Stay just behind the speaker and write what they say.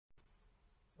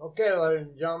Okay, ladies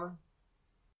and gentlemen.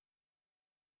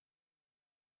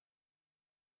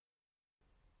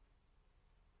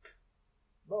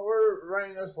 But we're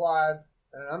running this live,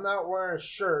 and I'm not wearing a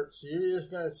shirt, so you're just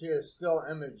going to see a still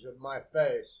image of my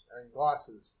face and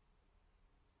glasses.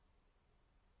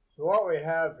 So what we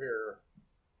have here,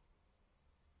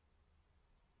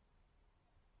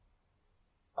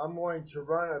 I'm going to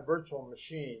run a virtual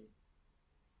machine.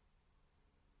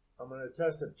 I'm going to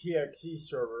test a PXE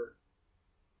server.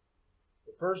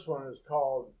 The first one is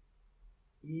called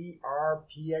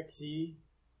ERPXE,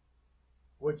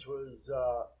 which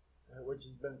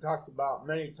has been talked about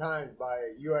many times by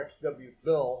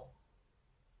uswbill.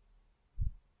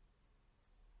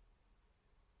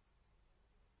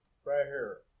 Right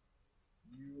here,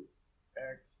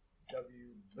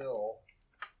 uswbill.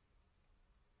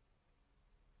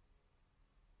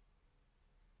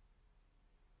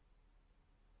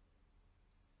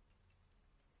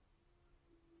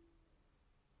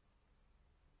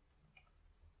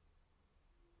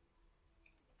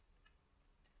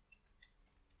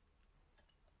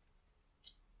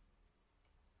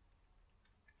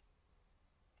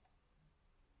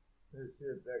 Let's see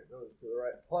if that goes to the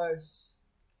right place.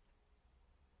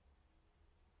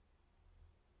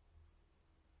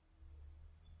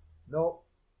 Nope,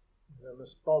 I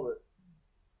misspelled it.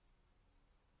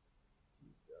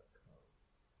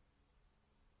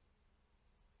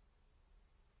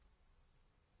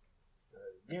 Try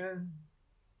it again.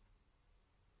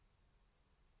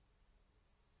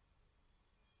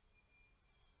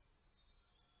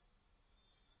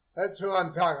 That's who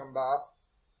I'm talking about.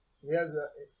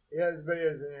 He has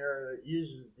videos in here that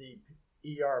uses the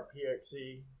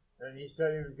ERPXE, and he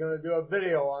said he was going to do a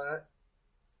video on it,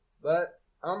 but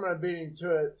I'm going to beat him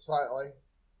to it slightly.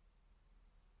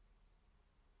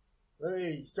 Let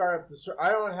me start up the.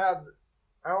 I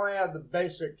only have the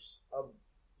basics of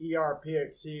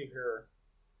ERPXE here.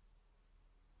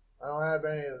 I don't have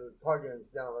any of the plugins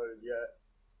downloaded yet.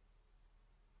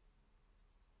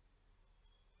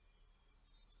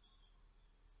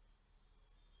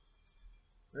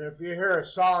 And if you hear a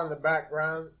saw in the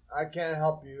background, I can't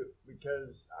help you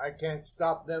because I can't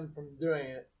stop them from doing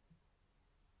it.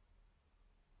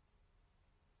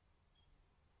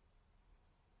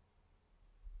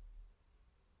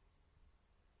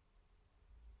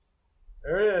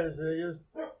 There it is. It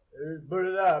is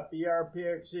booted up.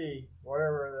 ERPXE,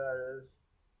 whatever that is.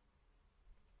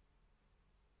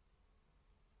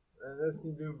 And this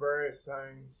can do various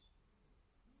things.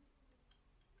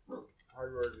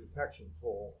 Hardware detection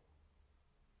tool.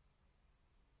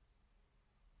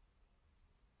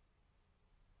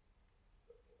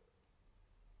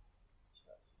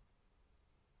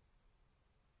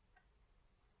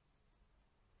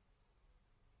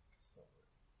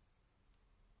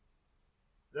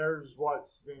 There's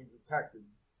what's being detected.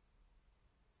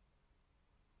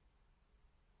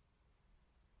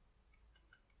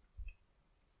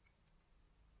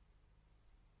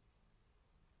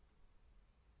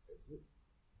 Exit.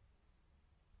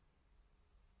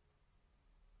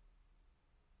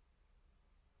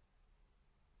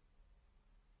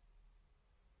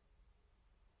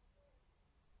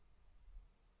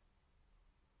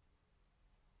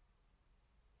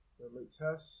 Memory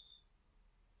tests.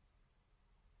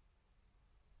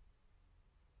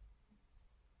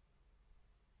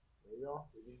 There you go.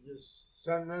 You can just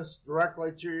send this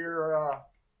directly to your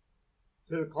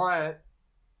to the client,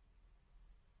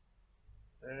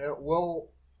 and it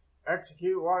will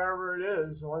execute whatever it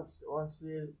is once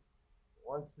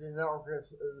the network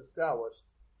is established.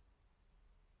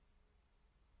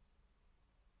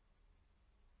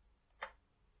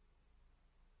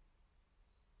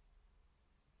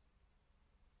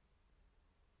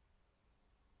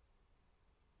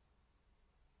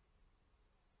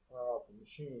 Off the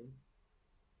machine.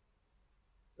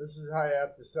 This is how you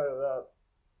have to set it up.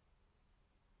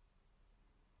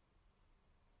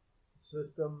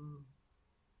 System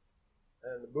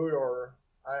and the boot order.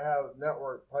 I have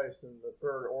network placed in the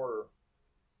third order.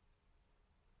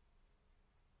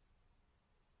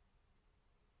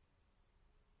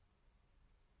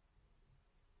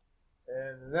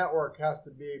 And the network has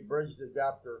to be a bridged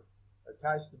adapter,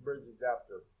 attached to bridge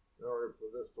adapter in order for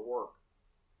this to work.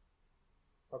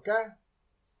 Okay?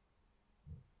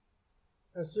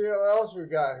 Let's see what else we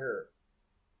got here.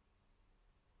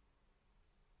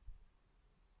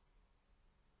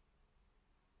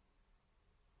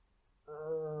 I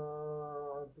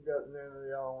forgot the name of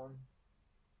the other one.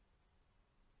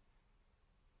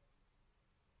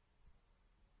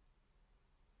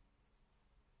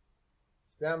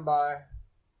 Stand by.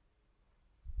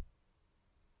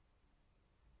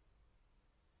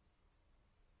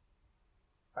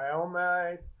 I own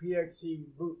my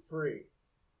PXE boot free.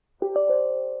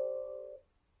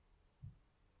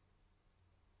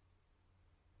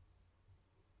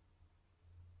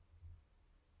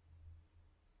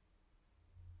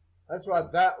 That's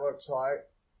what that looks like.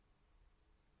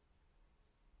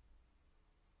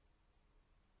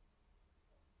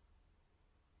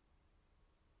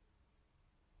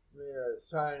 Let me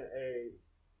assign a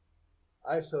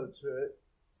ISO to it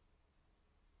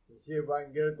and see if I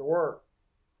can get it to work.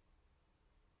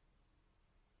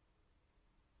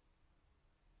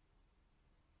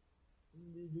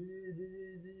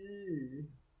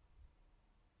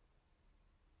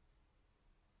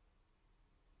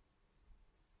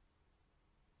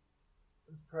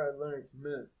 Let's try Linux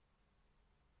Mint.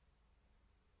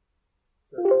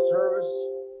 Check the service.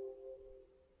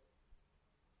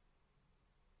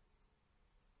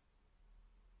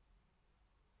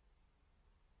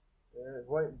 And it's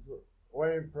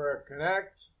waiting for a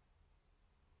connect.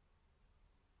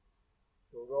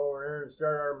 We'll go over here and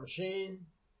start our machine.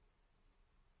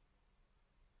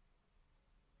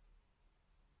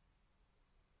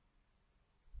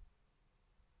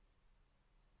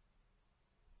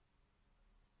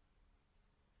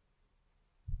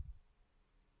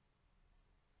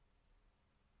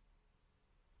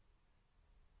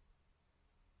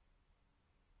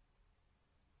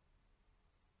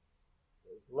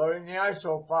 It's loading the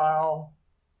ISO file.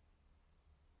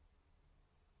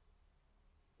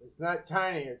 It's not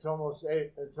tiny. It's almost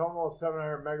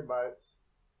 700 megabytes.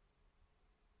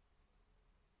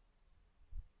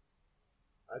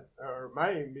 Or it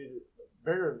might even be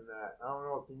bigger than that. I don't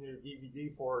know if you need a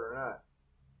DVD for it or not.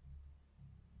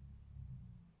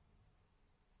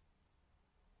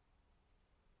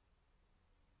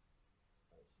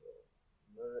 So,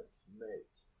 Linux Mate.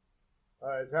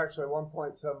 It's actually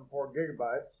 1.74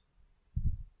 gigabytes.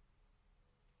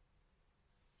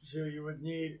 So you would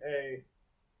need a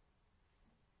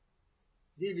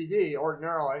DVD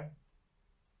ordinarily,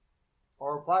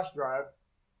 or a flash drive,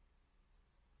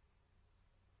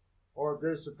 or if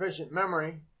there's sufficient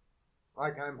memory,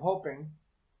 like I'm hoping,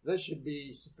 this should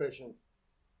be sufficient.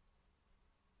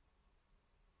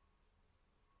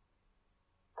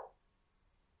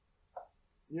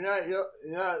 You're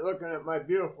not looking at my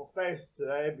beautiful face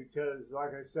today because,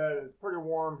 like I said, it's pretty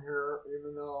warm here,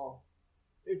 even though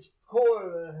it's cooler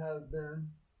than it has been.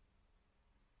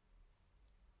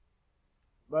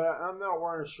 But I'm not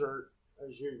wearing a shirt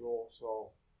as usual, so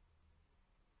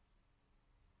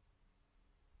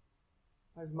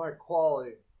that's my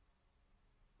quality.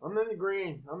 I'm in the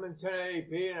green. I'm in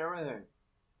 1080p and everything.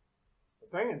 I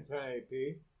think in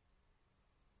 1080p.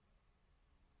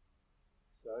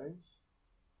 Settings.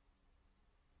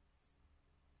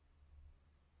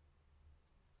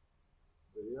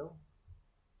 Video.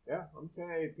 Yeah, I'm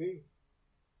 1080p.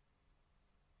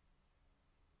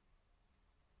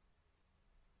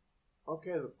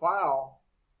 Okay, the file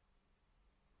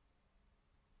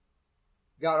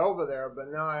got over there, but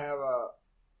now I have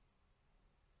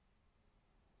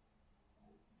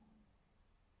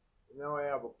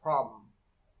a problem.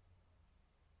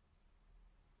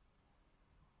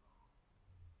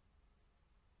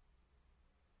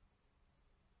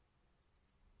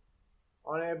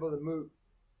 Unable to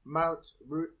mount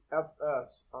root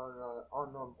FS on an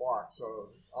unknown block, so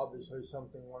obviously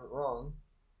something went wrong.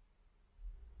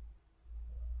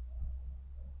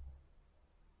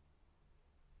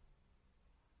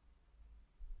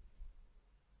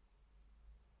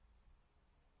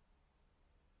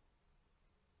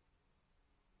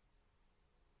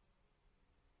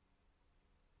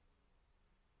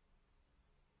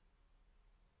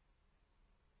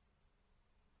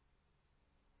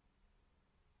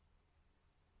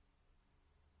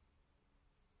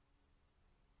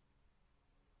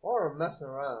 Or I'm messing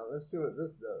around. Let's see what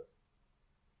this does.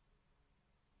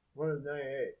 Windows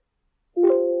 98.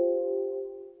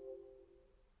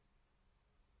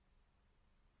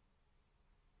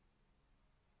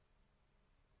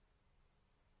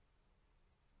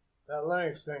 That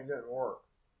Linux thing didn't work.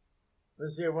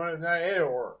 Let's see if Windows 98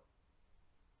 will work.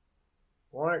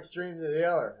 One extreme to the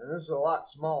other. And this is a lot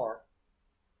smaller.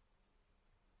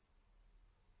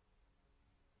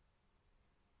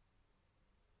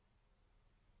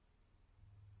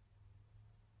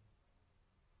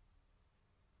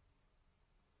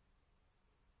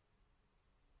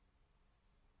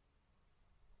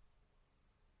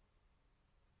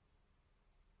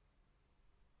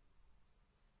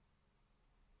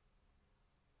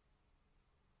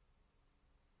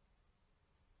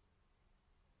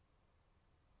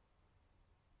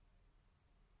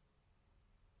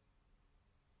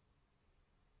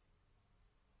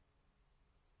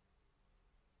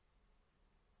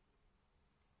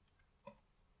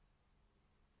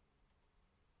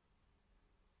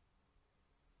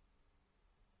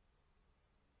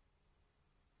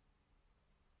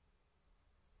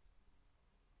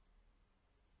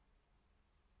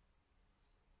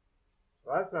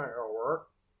 That's not going to work.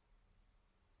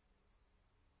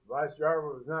 The vice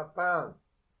driver was not found.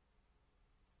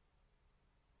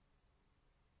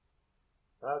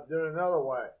 I'll do it another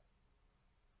way.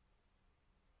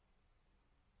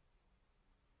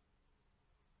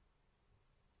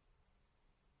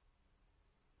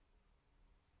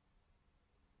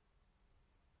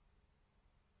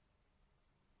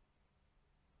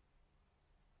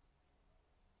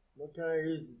 What can I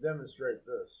use to demonstrate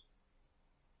this?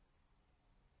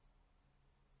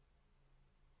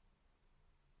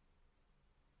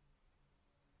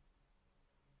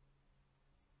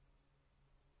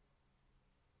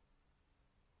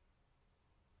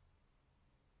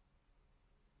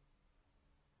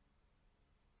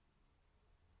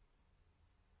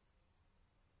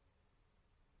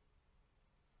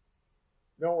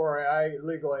 Don't worry, I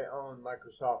legally own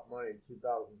Microsoft Money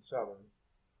 2007.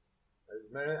 There's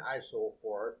been an ISO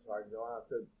for it, so I don't have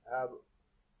to have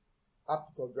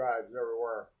optical drives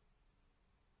everywhere.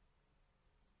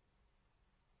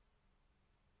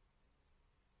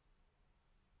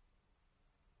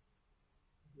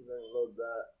 See if I can load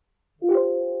that.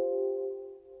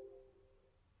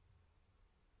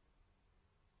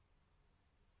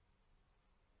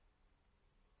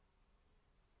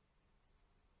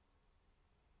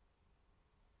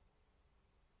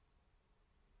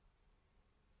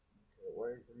 Okay,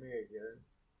 waiting for me again.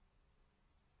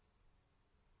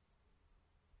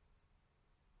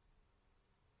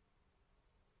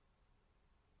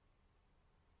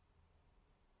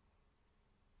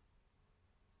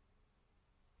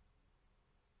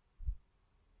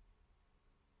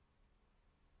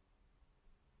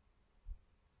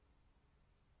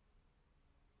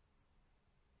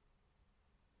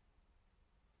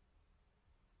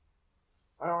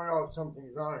 I don't know if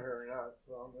something's on here or not,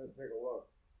 so I'm going to take a look.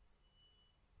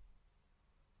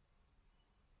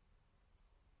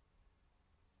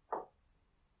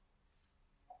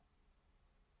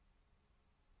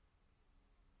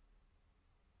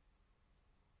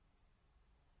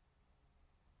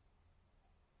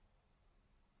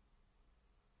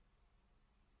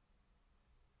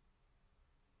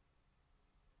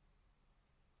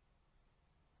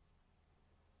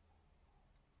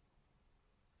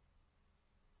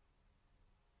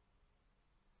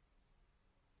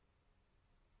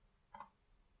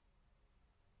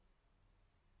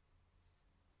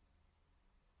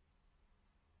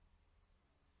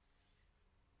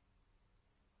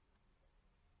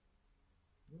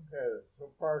 Okay, so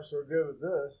far so good with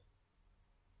this.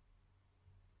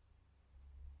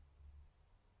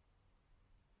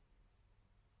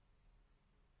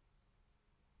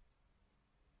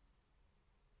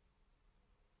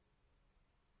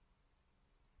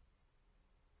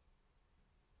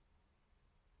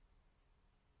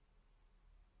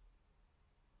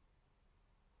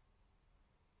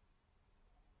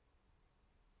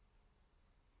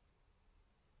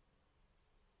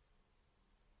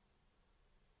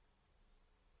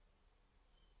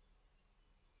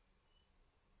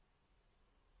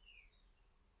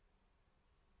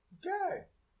 Okay.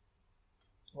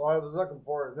 What I was looking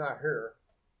for is not here.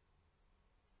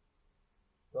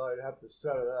 So I'd have to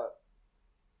set it up.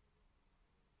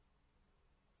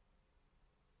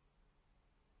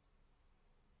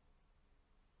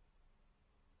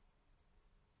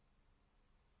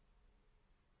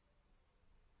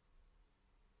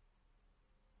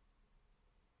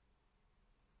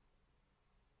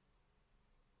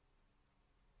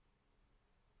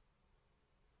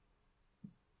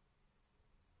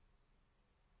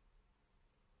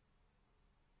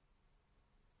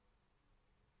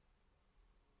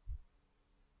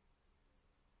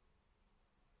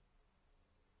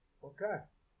 Okay.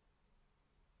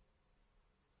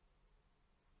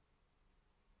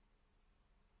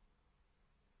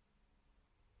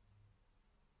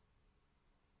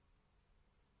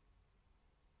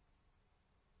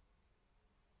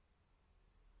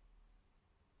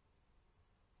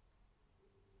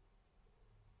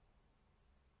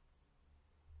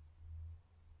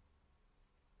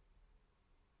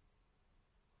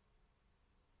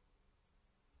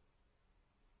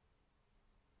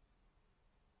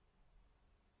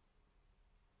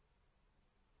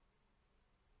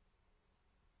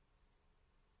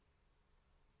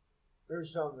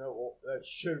 There's something that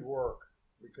should work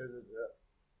because of the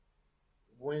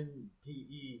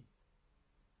WinPE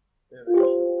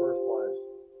image in the first place.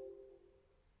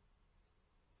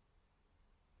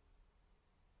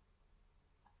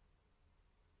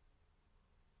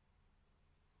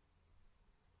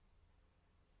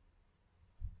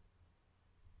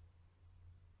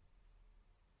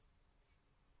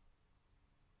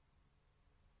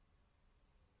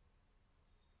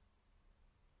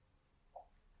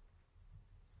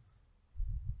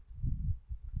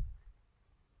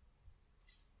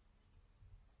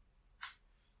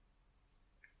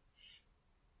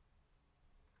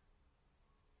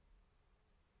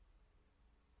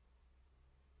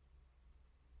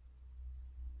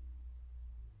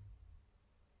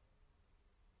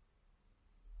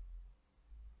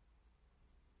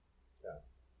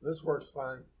 This works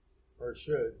fine, or it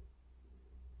should.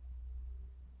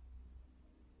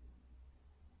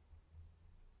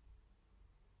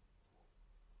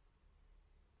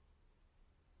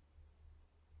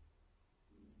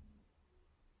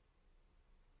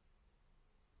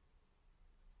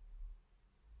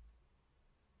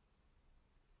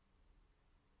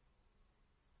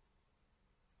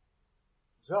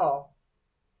 So,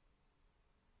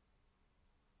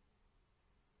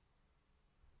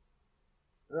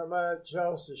 not much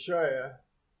else to show you.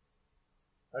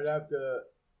 I'd have to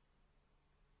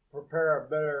prepare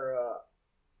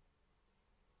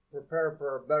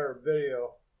for a better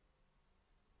video.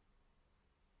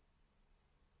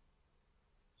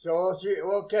 So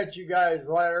we'll catch you guys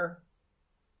later.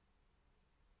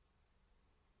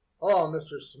 Hello,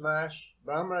 Mr. Smash.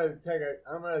 But I'm gonna take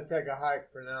a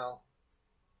hike for now.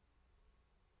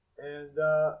 And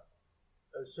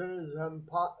as soon as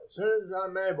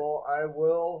I'm able, I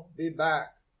will be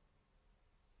back.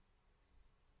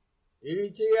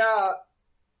 EDT out.